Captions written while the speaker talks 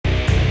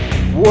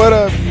What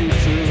up,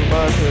 YouTube?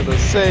 I'm here to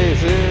say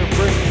here,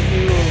 bringing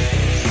you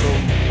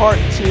some part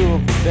 2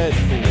 of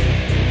Deadpool.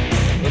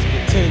 Let's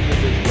continue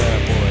this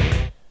bad boy.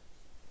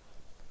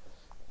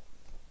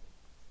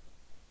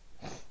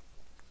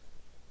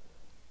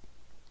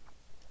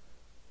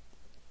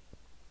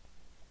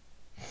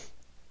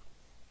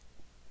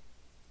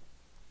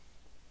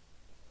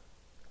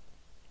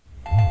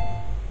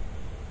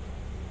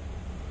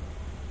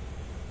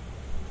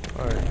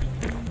 Alright.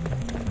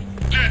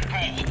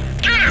 Deadpool,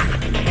 get him!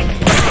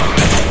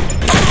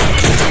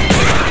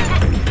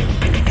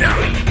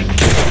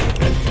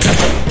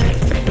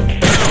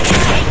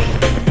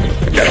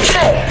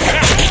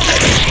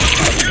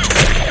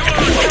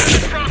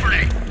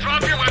 Property.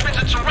 Drop your weapons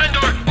and surrender,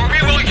 or we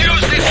will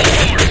use these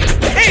force.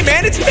 Hey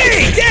man, it's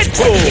me,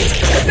 Deadpool!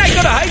 Didn't I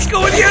go to high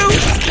school with you?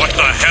 What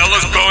the hell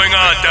is going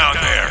on down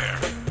there?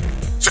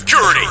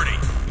 Security,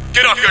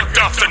 get off your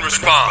duffs and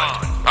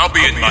respond. I'll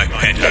be in my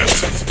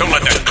penthouse. Don't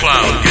let that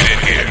clown get in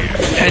here.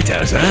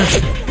 Penthouse, huh?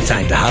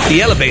 Time to hop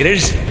the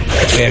elevators.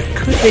 Where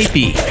could they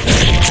be?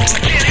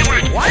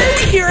 Why are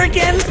we here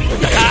again?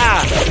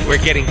 Ah, we're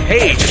getting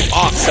paid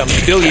off some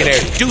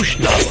billionaire douche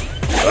novel.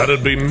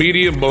 That'd be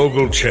media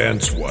mogul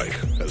Chance White.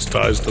 Has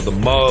ties to the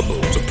mob,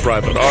 owns a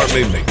private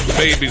army, makes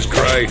babies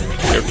cry.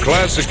 Your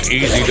classic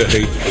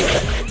easy-to-hate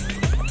villain.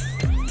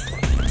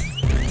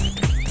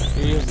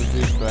 Here's the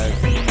douchebag.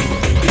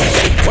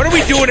 What are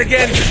we doing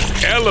again?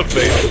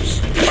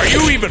 Elevators. Are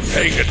you even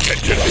paying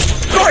attention?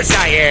 Of course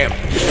I am.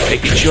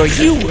 Making sure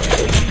you were.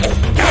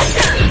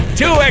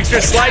 2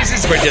 extra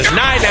slices for just $9.99.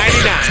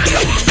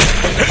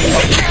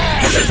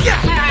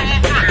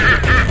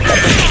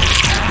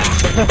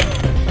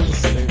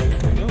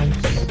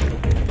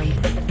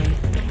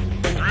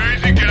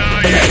 Crazy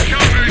guy,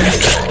 incoming!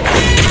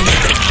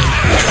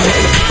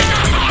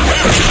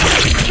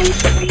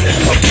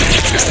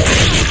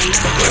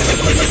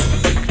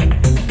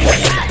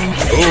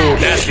 Ooh,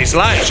 nasty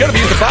slide. Should have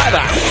used the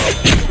 5-hour.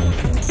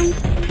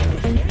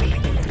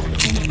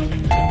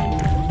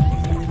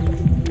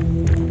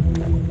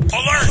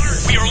 Alert!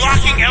 We are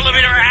locking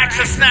elevator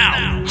access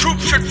now.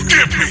 Troops should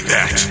give me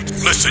that.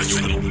 Listen,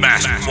 you little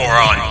masked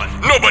moron.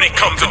 Nobody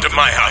comes into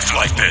my house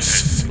like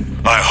this.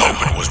 I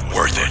hope it was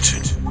worth it.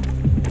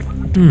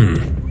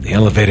 The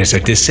elevators are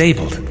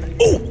disabled.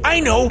 Oh, I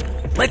know.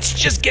 Let's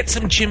just get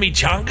some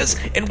chimichangas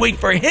and wait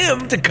for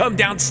him to come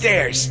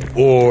downstairs.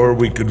 Or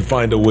we could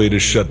find a way to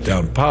shut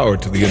down power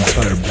to the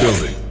entire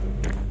building.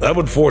 That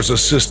would force a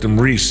system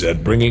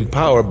reset, bringing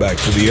power back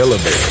to the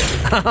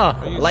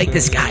elevator. Like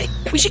this guy.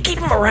 We should keep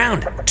him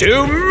around.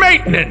 To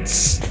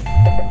maintenance.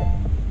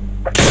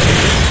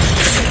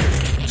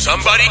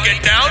 Somebody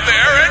get down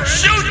there and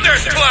shoot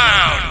this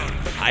clown!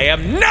 I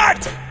am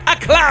not a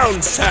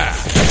clown, sir.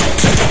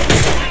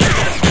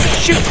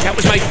 Shoot, that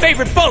was my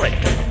favorite bullet.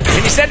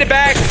 Can you send it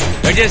back?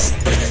 Or just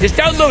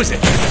don't lose it.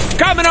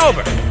 Coming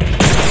over.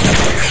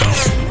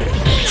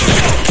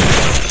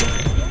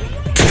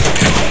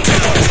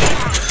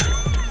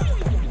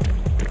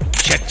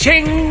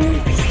 Cha-ching.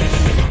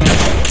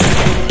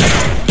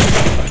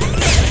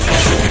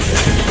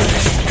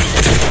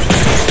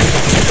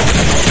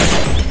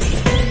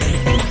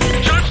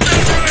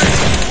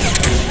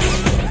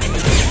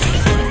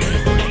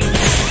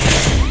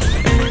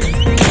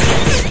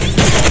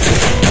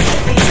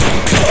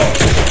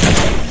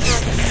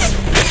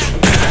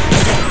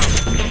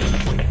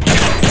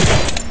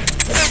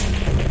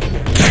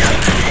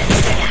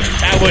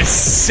 Was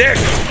sick.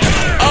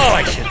 Oh,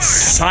 I should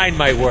sign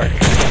my work.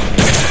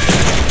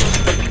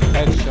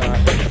 Headshot.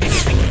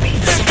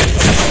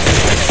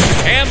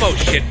 Ammo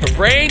shit for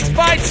brains,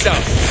 fight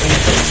stuff.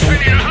 We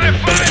need a high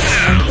five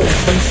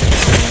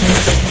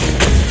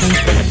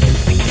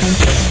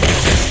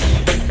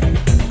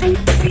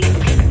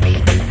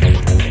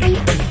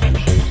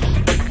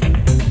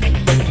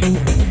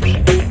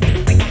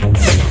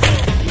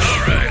All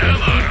right,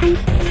 I'm on him.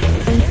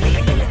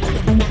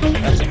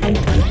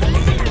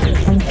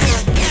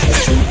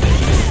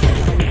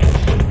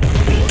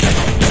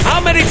 How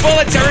many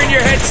bullets are in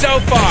your head so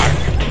far?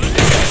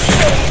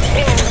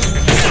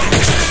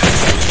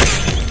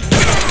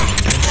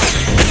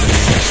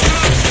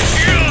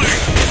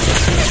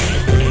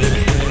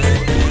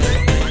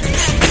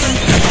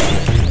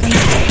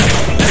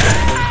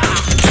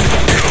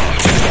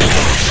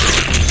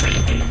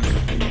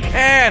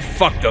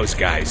 Fuck those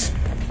guys.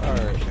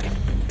 Alright.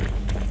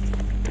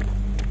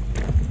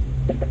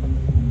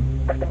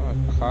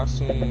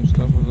 Costume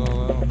stuff is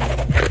all out.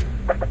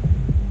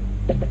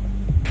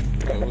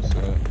 Hey, what's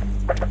that?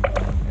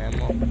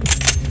 Ammo?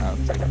 I'll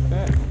take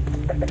that.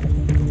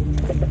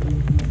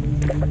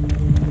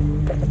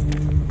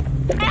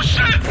 Oh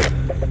shit!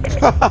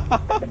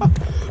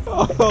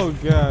 Oh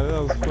god,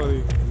 that was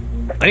funny.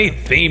 I need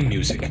theme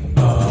music.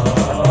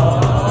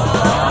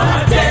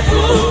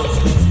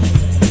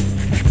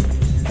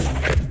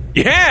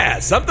 Yeah,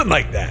 something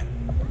like that.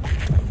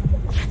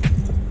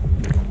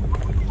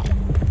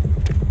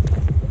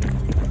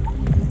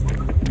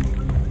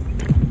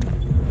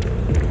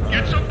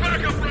 Get some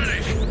backup ready!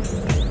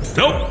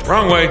 Nope,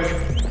 wrong way.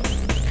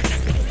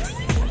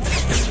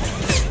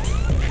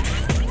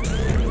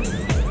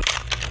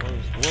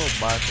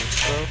 robots and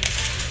stuff.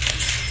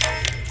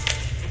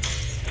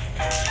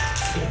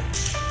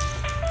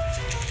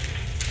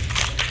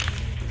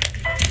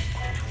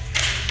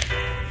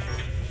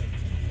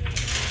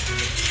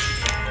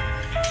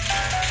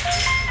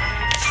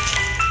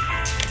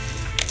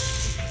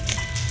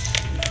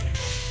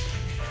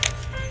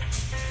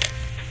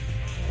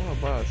 What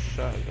about a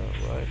shotgun,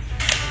 right?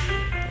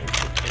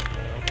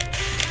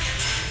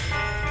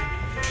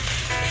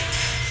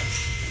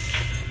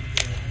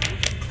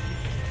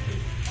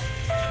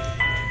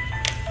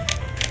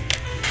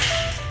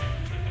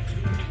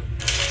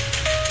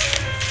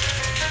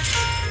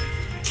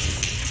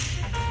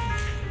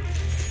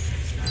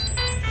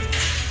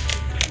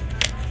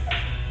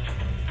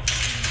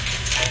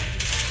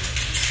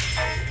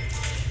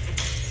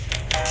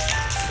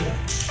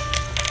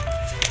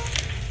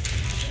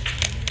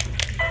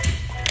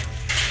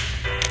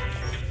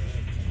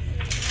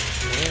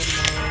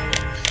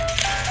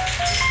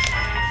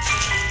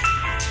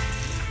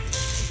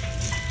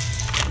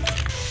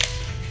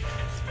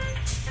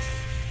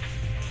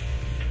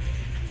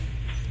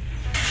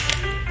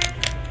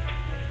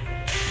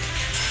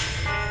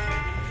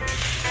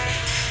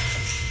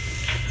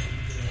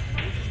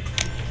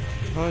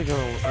 Probably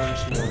gonna earn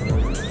some more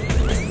money.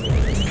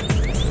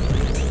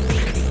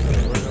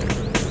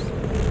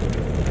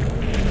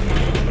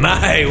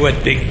 My, what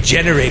big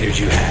generators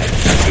you have.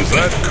 Is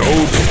that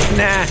code?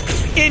 Nah,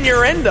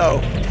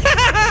 innuendo.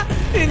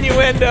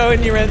 Innuendo,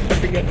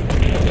 forget it.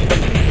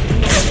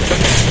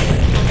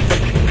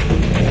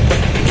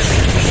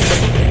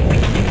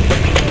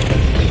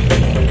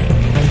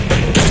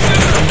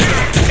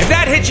 If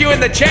that hit you in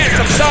the chest,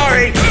 I'm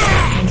sorry.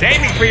 It's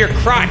aiming for your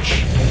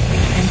crotch.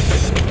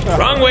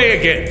 Wrong way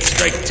again.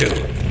 Strike two.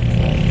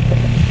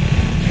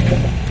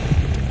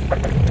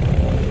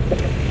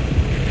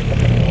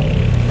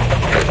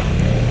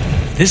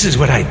 This is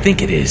what I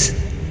think it is.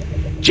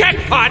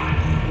 Jackpot!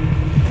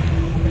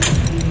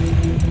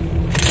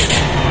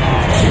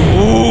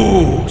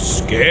 Ooh,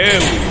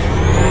 scary.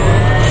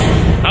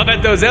 I'll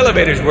bet those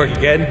elevators work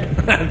again.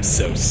 I'm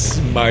so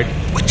smart.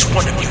 Which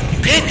one of you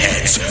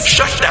pinheads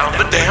shut down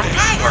the damn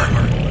power?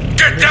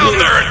 Get down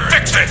there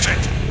and fix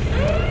it!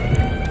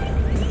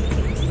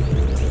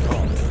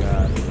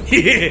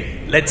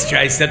 Let's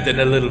try something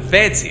a little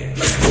fancier.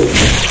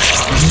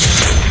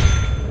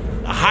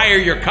 The higher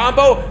your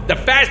combo, the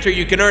faster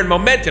you can earn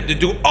momentum to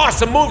do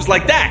awesome moves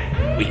like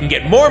that. We can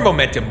get more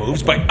momentum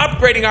moves by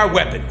upgrading our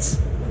weapons.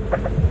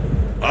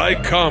 High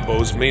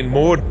combos mean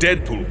more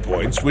Deadpool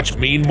points, which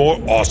mean more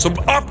awesome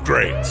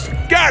upgrades.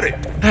 Got it!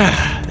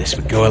 This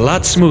would go a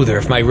lot smoother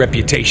if my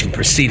reputation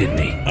preceded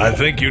me. I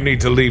think you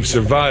need to leave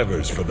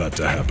survivors for that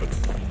to happen.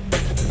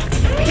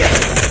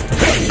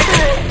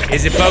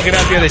 Is it poking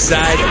up the other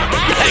side?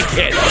 I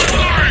can't.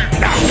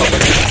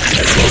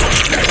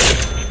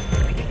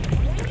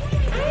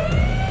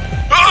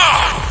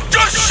 Ah!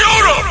 Just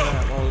shoot him!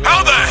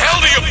 How the hell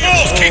do you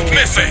fools keep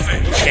missing?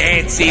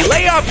 Chancy,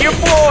 lay off your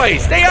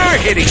boys. They are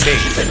hitting me.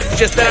 It's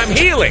just that I'm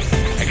healing.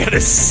 I got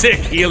a sick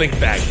healing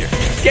factor.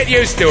 Get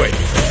used to it.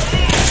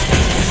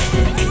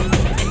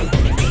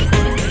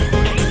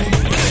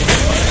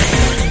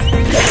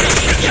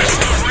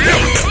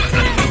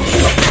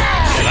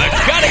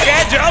 I've got a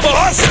gadget, I'm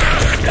awesome.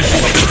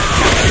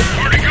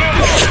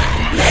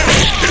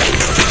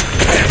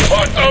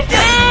 What the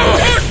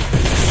fuck?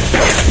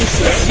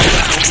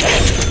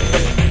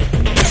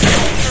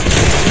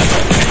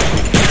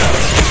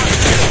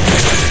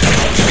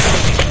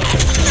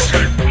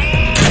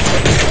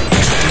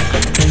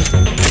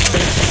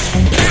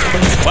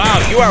 Wow,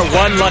 you are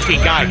one lucky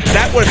guy.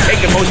 That would have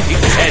taken most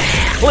people's heads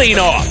clean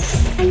off.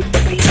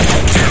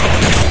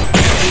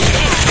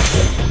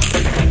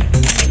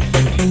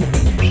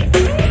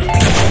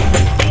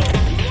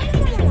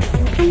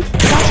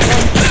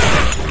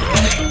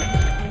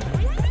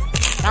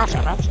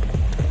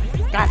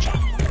 Gotcha.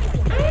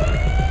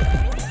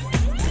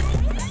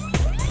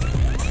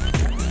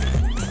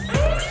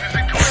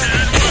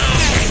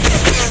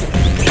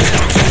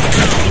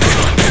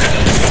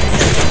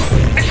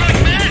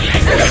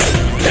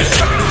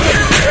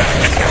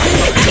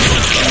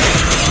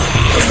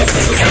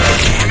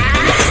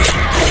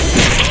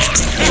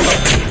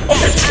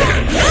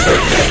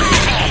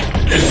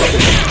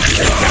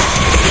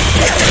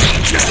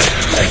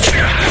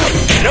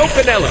 An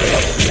open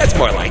elevator. That's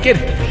more like it.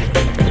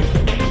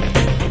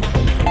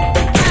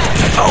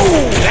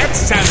 Oh, that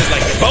sounded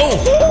like a boom.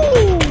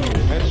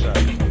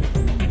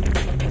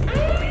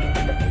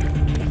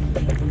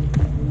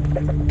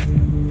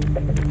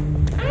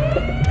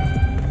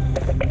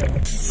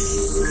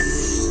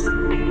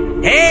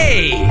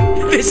 Hey,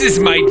 this is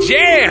my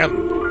jam.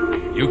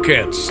 You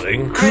can't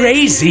sing.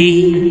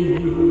 Crazy.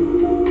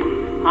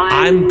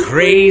 I'm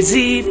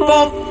crazy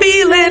for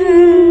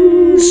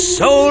feeling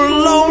so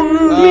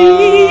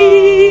lonely.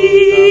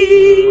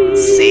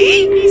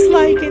 See, he's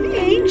like an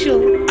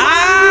angel.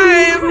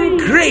 I'm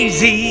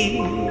crazy.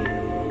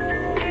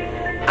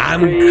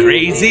 I'm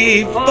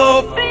crazy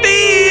for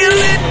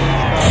feeling.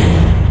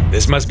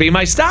 This must be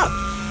my stop.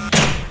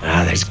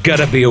 There's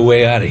gotta be a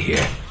way out of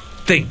here.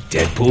 Think,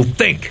 Deadpool,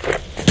 think.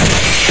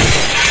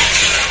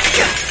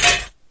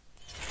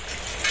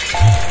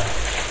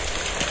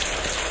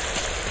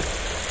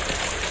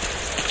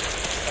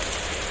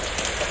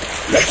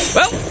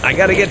 Well, I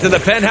gotta get to the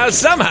penthouse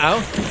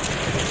somehow.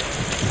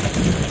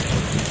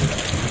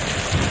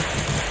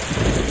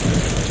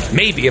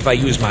 Maybe if I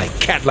use my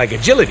cat-like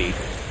agility.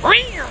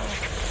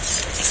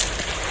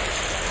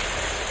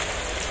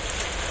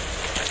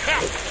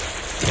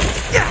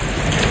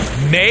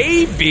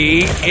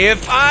 Maybe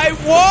if I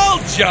wall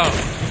jump.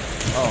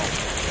 Oh,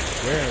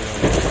 where?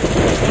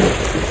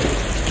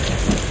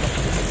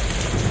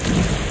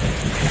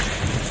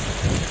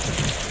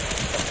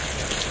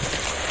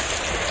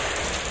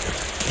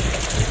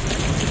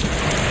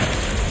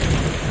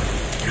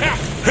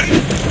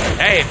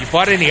 Hey, have you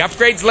bought any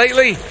upgrades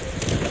lately?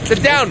 It's a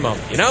down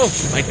moment, you know?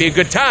 Might be a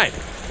good time.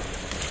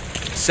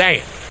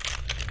 Saying.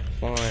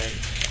 Fine.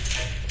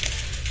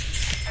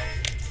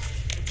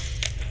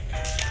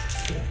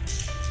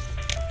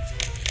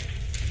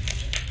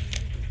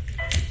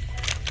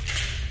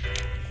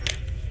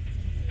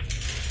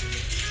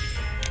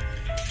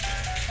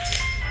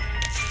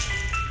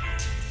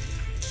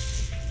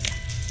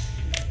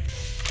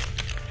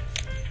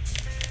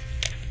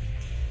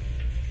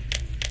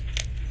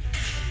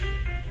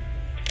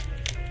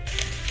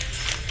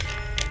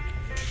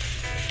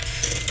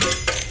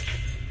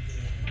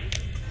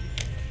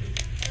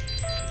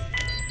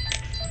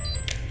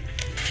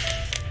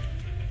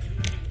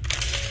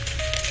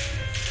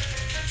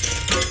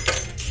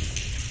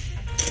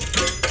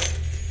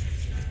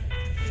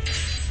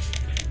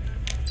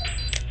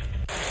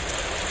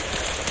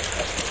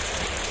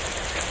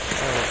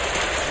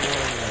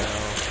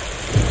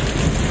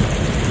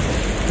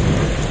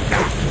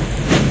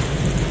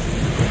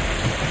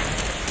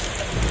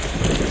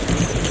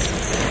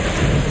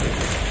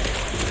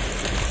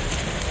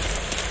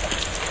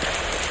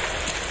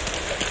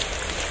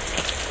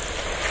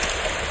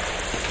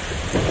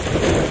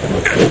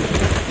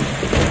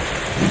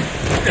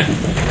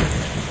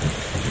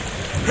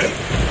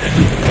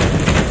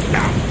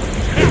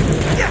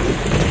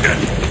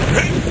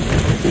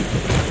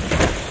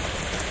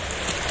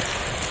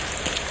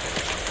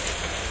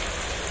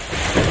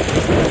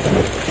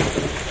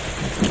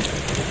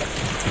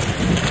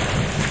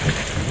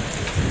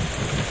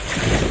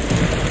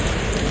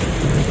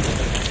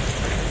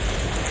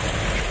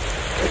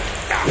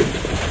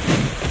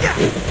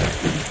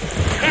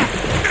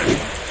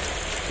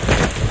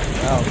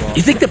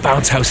 You think the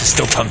bounce house is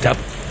still pumped up?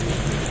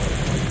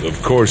 Of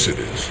course it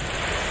is.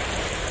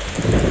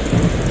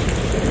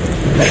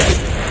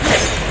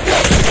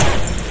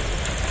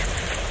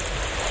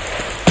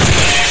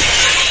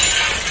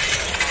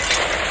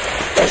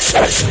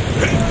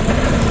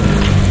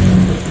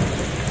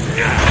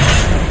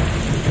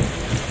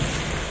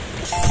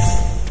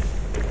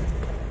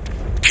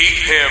 Keep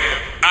him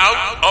out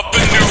of the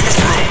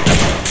newsroom.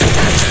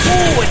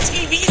 Ooh, a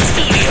TV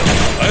studio.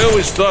 I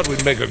always thought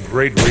we'd make a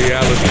great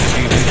reality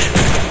TV show.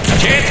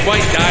 Chance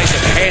White dies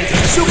at the hands of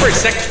super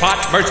sex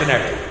pot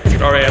mercenary.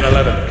 Story at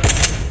 11.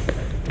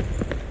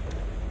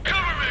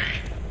 Cover me.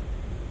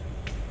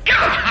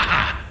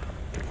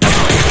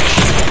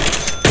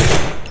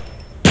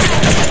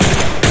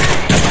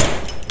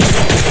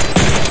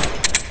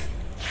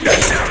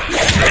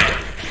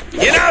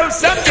 You know,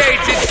 some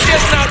days it's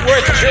just not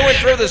worth chewing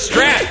through the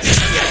straps.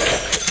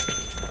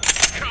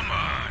 Come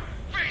on,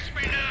 face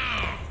me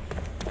now.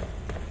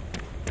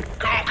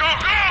 Go, go,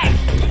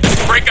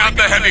 go! Break out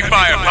the heavy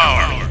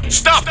firepower.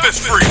 Stop this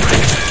freak.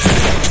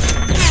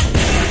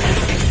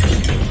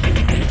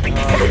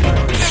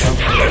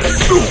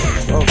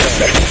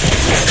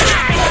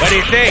 What do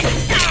you think?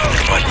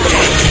 What the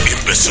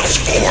imbeciles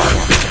for?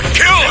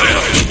 Kill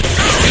him!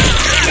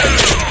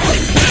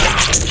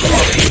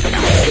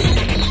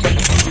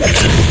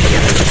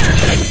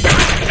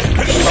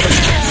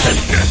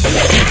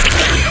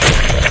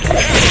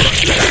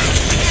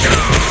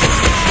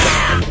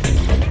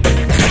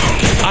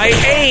 I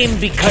aim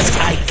because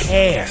I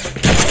care.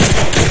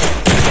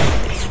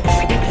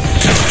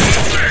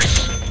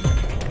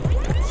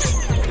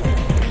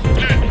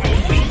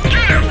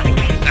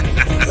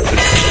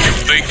 You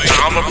think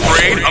I'm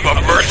afraid of a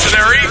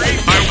mercenary?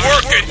 I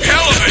work in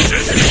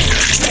television!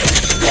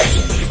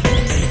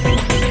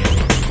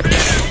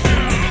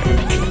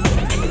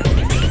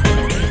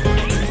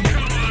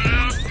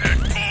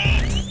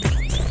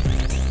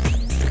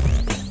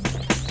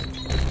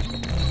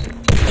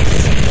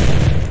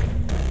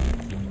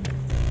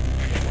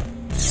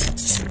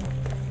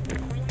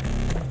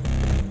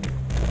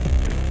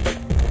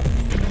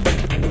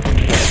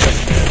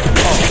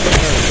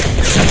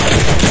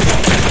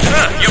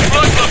 Your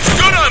blood looks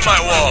good on my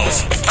walls.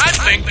 I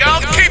think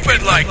I'll keep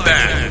it like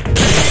that.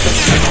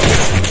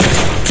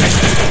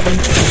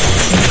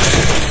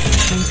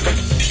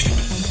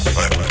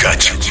 I've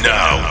got you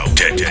now,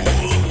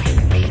 Deadpool.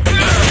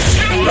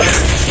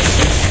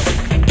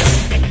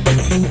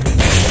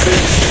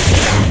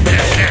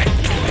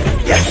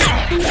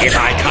 If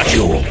I touch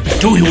you,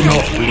 do you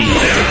not bleed?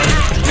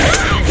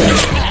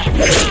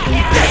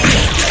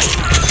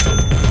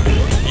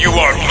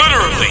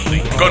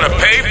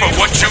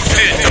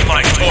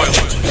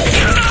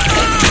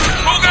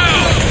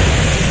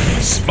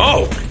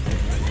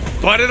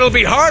 it'll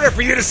be harder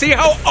for you to see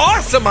how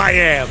awesome I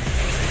am.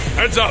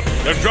 Heads up,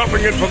 they're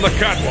dropping in from the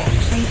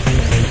catwalks. Then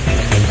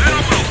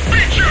I will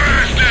beat your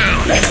ass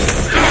down!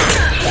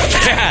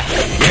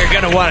 You're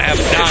gonna want to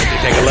have Don to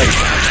take a look.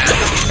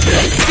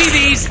 See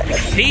these?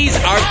 These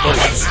are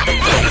bullets.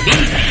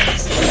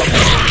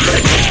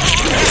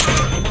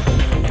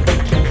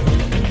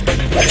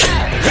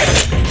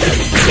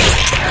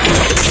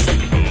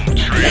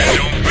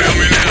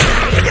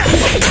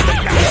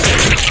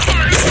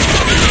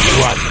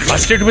 You want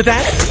mustard with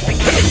that?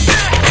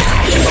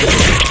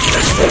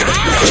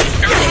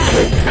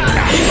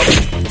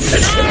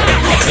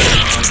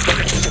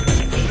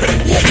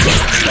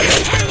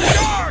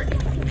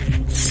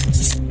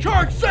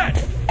 Charge set!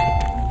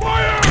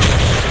 Fire!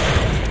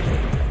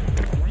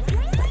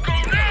 Go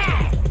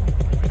now!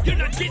 You're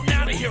not getting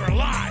out of here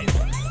alive.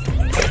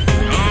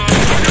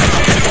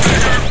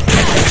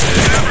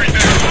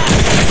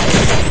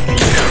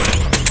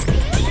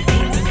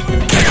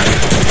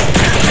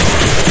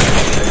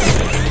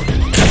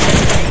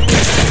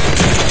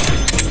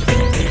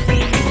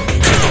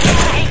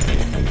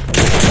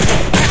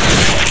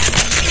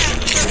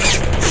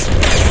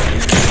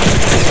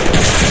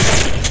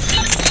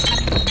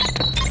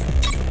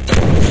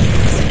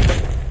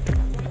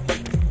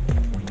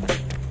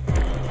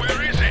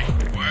 Where is he?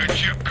 Where'd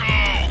you go?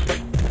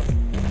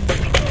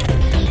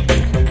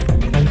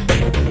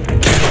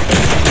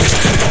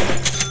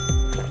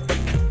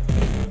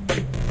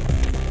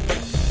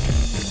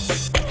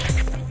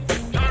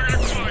 Target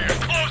acquired.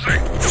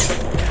 Closing.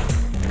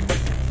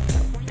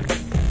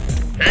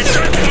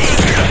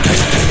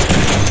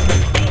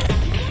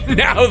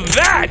 Now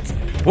that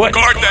was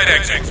Guard that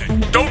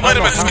exit. Don't let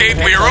him escape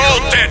or you're all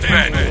dead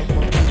men.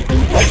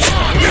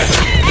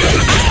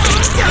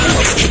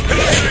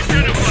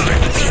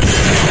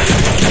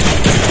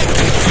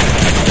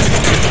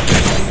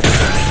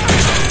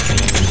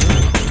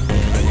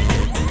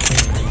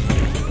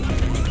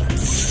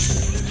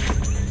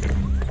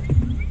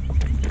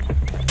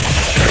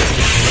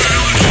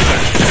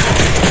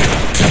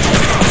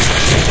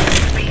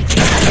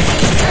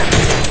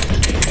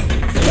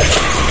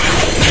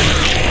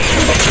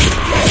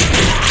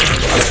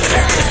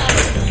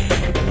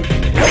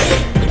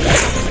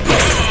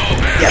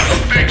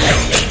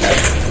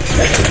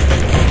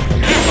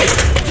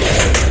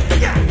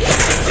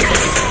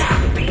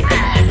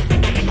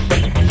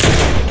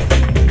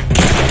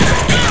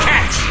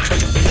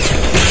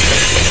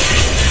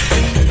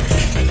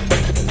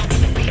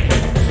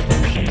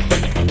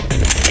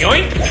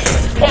 yoink.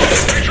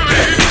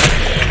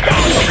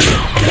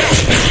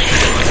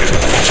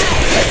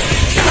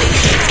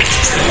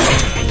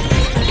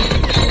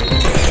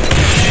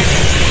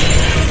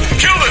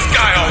 Kill this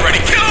guy already!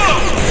 Kill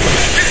him!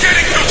 He's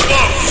getting too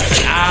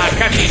close!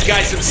 Cut these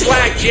guys some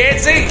slack,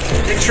 Jancy.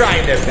 They're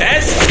trying their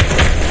best.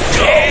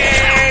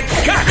 And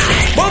cut.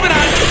 Moving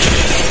on.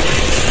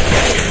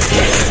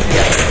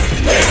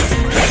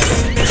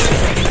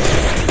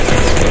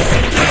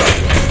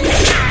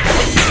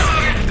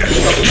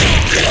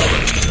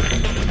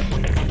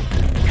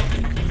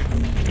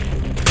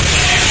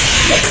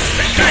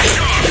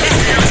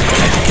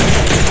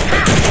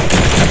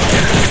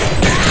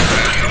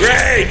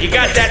 Great, you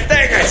got that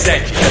thing I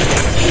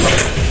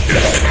sent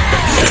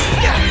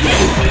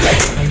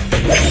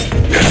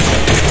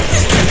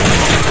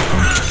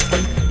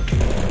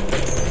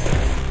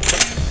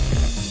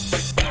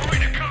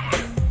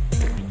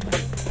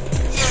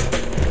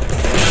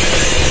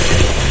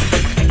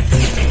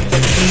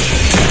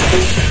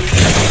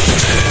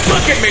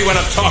Look at me when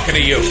I'm talking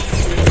to you.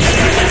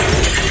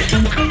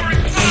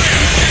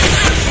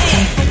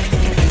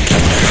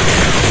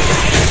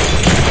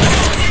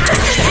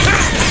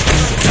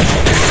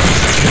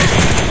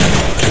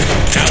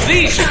 Now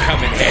these should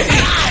come in handy.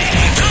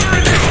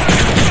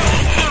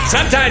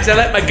 Sometimes I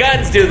let my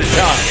guns do the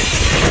talking.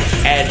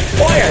 And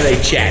boy are they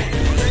chatty.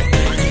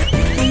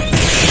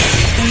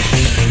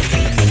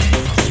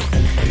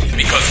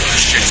 Because the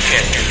shits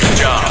can't do your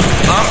job,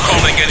 I'm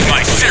calling in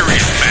my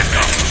serious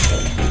backup.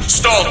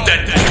 Stall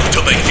Deadpool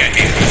till they get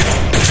in.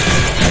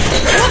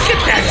 Look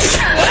at that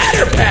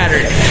splatter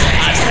pattern.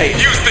 I say,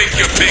 You think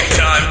you're big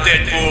time,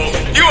 Deadpool?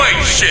 You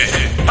ain't shit.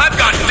 I've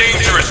got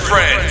dangerous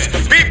friends.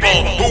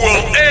 People who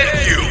will end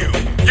you.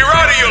 You're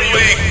out of your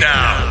league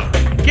now.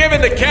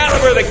 given the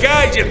caliber of the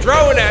guys you're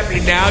throwing at me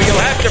now,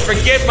 you'll have to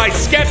forgive my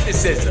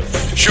skepticism.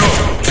 Sure,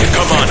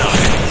 come on up.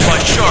 My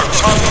shark's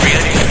hungry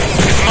anyway.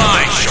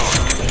 My shark.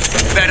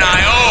 That I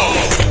own.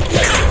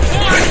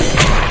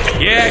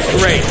 Yeah,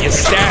 great. You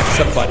stabbed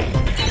somebody.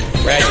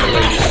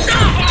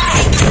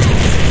 Congratulations.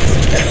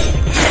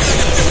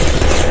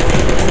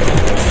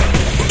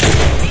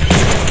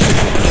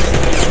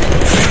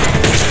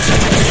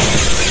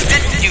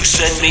 Didn't you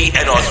send me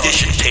an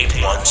audition tape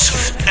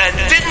once? And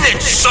didn't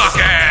it suck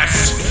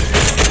ass?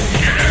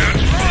 Yeah,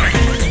 that's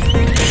right.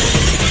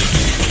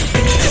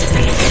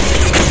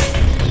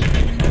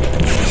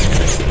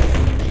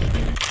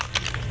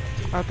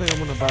 I think I'm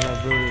gonna buy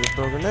that ability to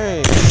throw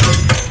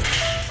grenades.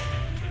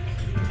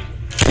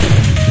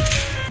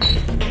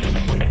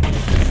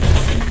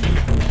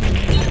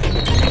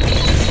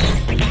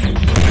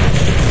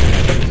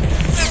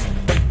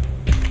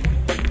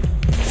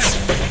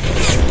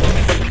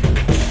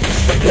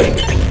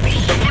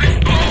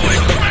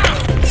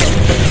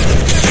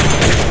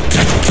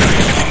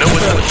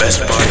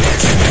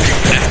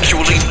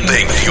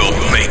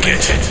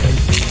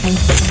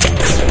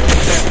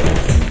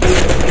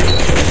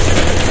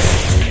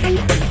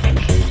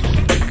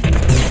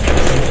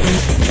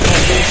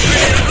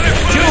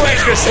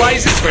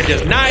 for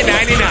just $9.99.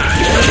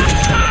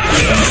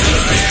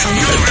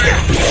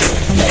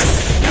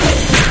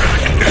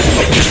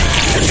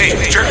 Hey,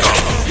 jerk off.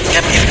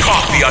 Get me a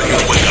coffee on your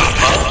way up,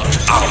 huh?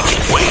 I'll be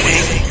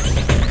waiting.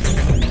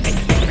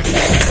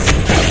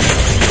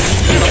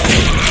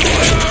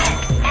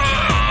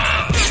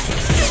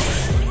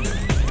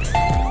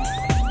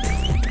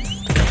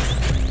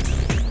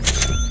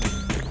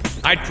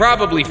 I'd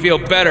probably feel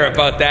better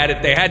about that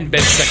if they hadn't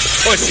been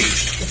such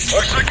pussies.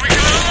 Looks like we got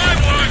a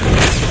live one.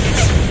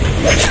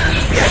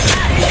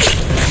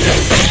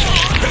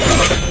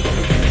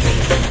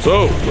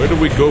 So, where do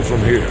we go from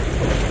here?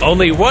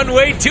 Only one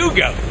way to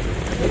go.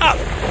 Up.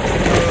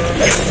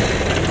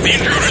 The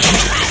intruders on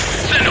the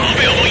roof. Send all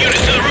available units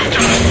to the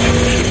rooftop.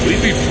 Should we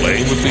be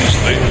playing with these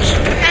things?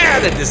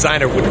 The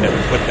designer wouldn't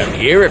have put them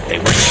here if they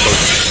weren't supposed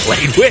to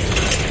be played with.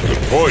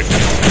 Good point.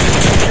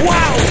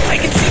 Wow, I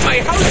can see my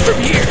house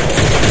from here.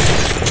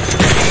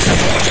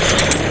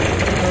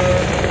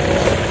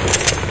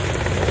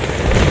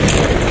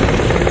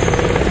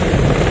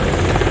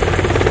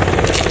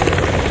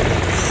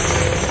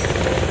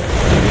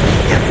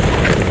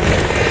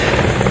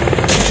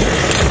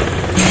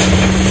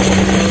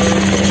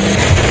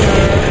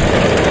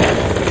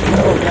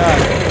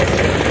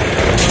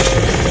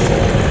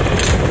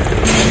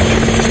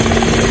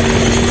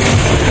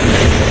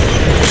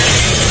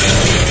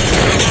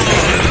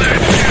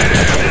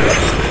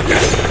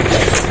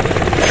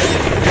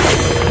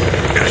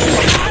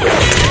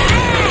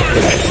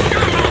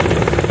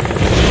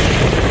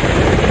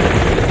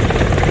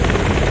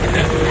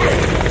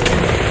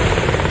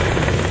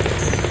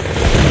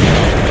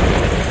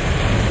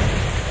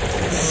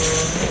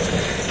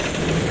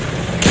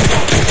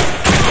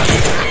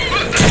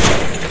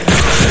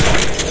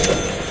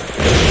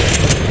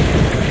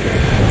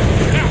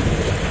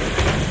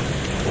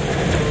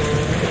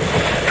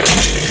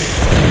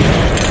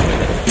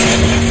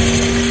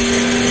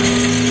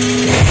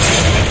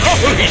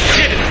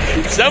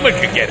 Someone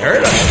could get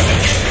hurt.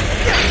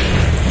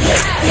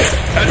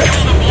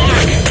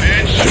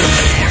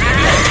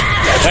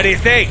 What do you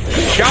think?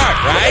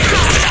 Sharp, right?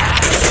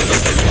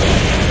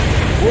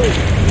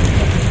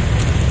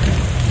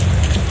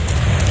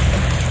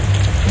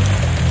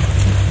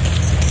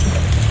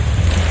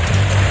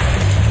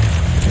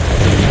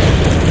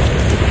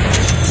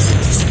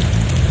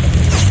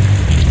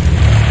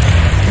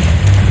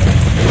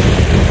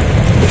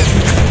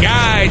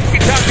 Guys, you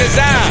can talk this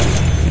out.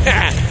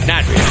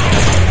 Not really.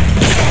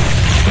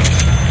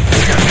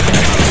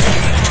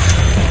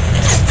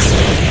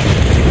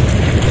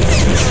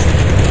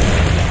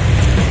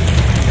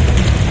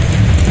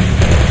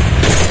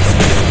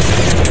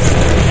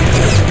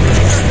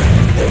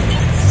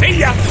 See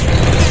ya!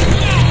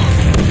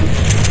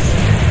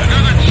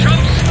 Another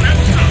chump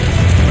snaps up.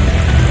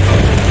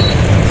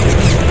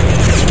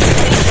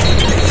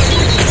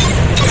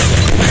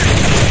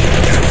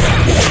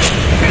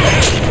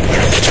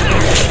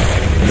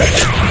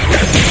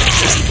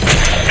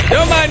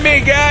 Don't mind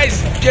me,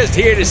 guys. Just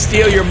here to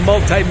steal your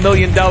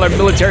multi-million-dollar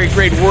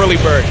military-grade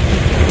whirlybird.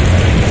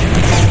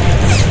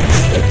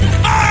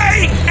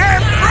 I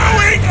am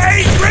throwing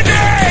a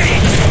grenade!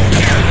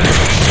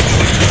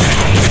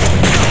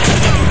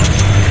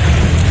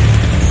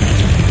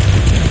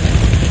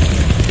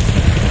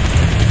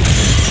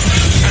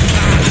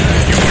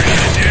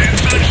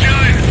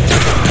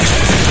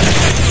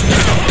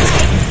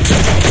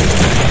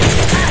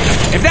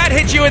 If that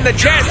hit you in the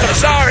chest, I'm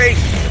sorry.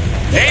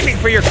 Aiming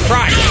for your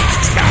crotch.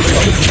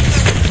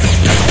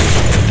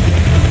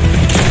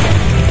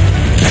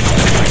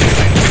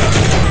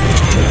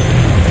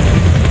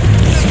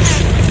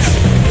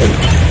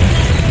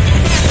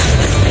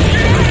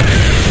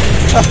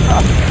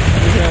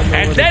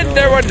 And then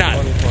there were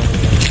none.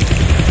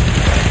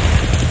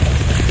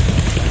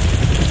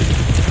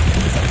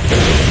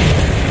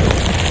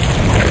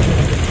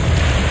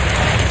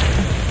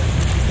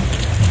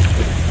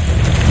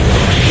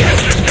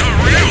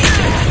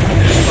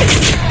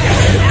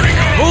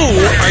 Who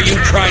are you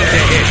trying to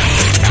hit?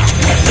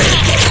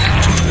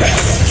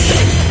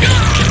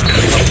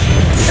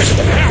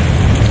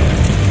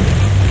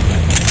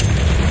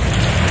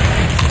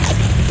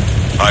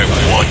 I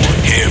want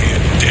him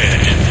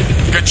dead.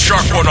 Get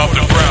Shark One off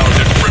the ground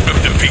and rip him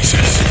to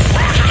pieces.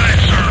 Roger that,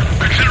 sir.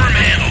 Consider him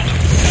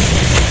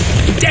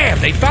handled. Damn,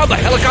 they found the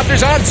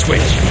helicopter's on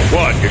switch.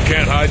 What, you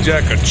can't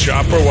hijack a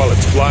chopper while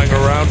it's flying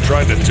around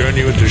trying to turn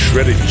you into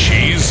shredded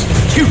cheese?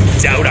 You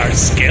doubt our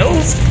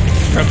skills?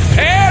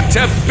 Prepare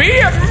to be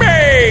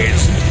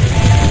amazed!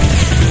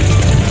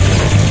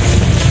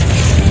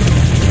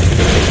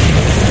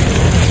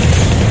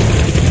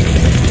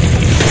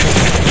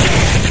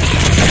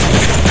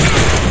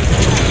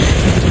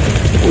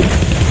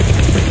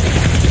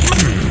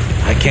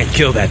 I can't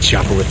kill that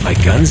chopper with my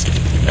guns,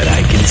 but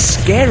I can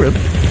scare him.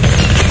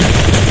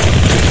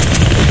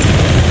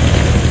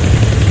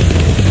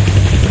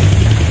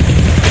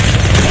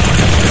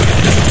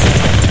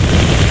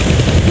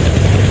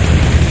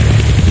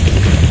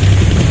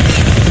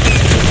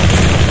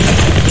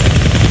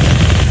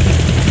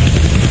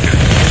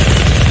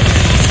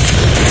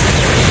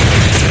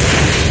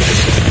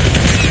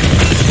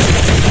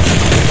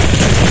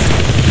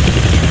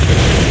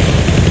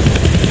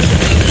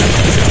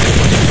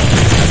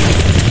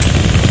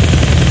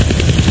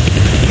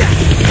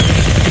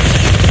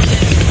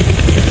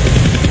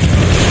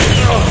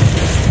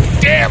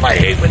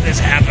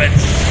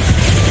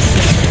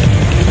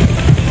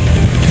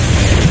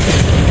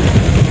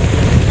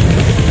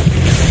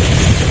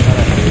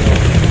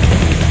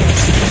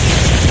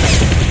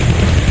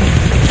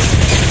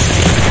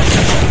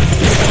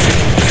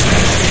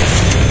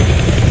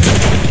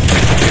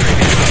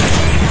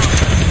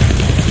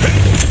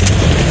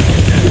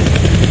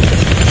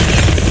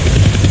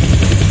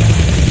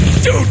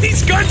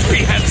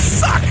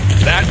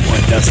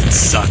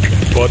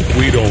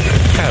 We don't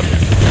have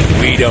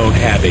it. We don't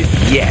have it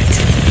yet.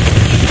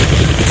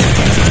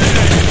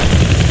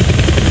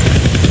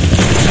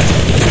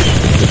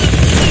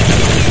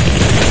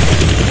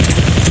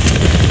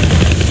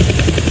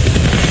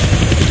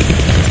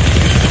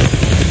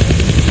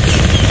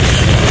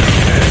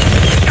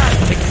 Not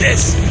like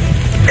this.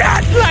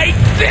 Not like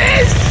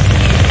this!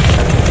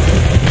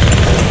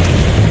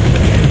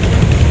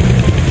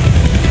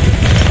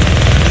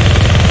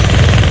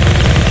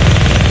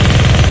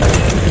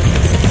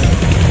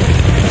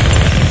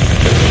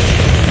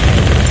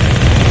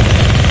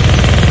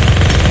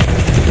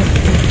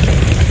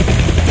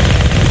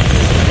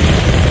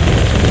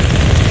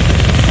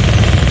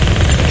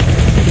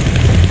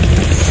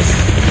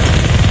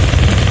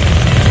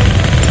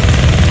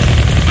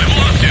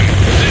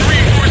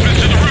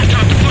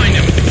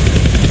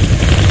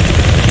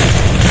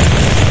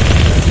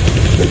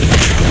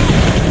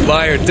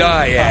 Fly or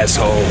die,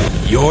 asshole.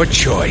 Your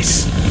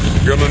choice.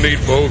 Gonna need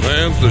both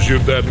hands to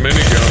shoot that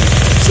minigun.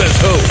 Says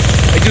who?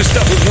 I do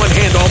stuff with one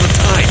hand all the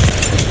time.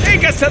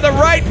 Take us to the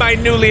right, my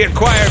newly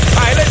acquired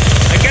pilot.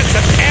 I got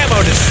some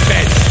ammo to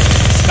spend.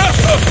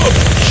 So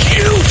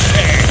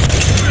juicy!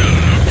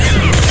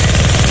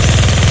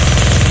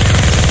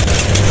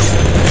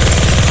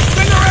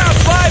 Swing around,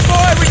 fly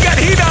boy. We got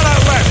heat on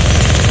our left.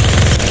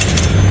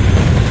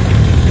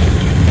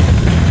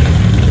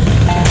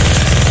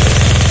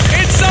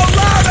 It's so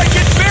loud I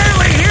can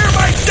barely hear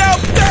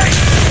myself think.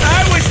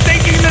 I was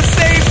thinking the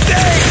same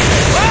thing.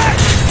 What?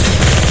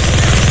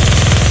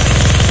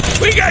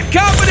 We got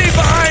company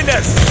behind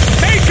us.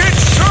 Make it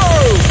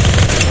true.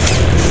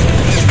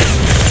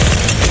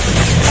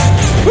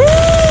 Woo!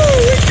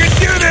 We could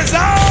do this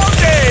all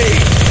day.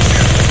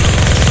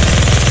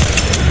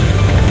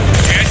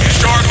 Get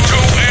Shark 2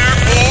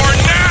 airborne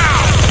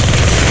now!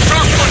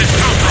 Shark 1 is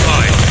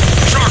compromised.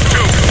 Shark 2,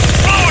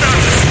 blow it out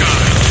of the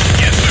sky.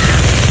 Yes, sir.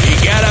 You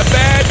got a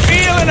bad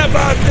feeling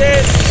about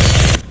this.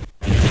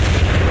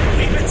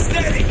 Keep it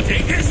steady,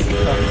 Dingus.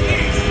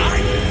 Jeez,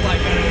 I can fly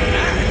better than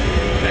that.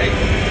 Hey,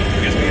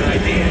 gives me an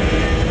idea.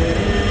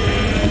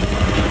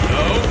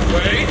 No,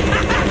 wait.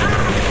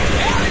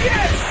 Hell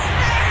yes!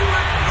 Hey,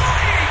 we're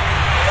flying!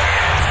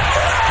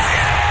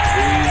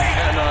 We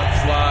cannot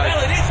fly.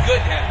 Well, it is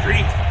good to have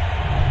dreams.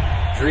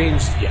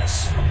 Dreams, yes.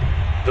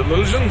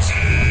 Delusions?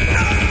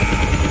 Yeah!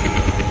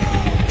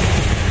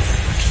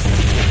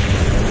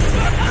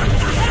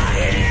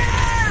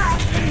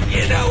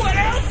 You know what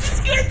else is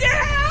good to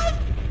have?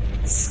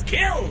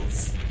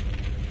 Skills.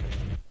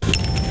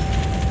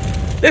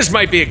 This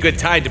might be a good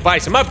time to buy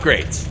some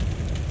upgrades.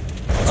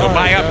 So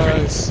buy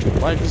upgrades.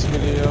 Guys, like this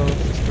video,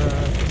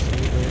 subscribe.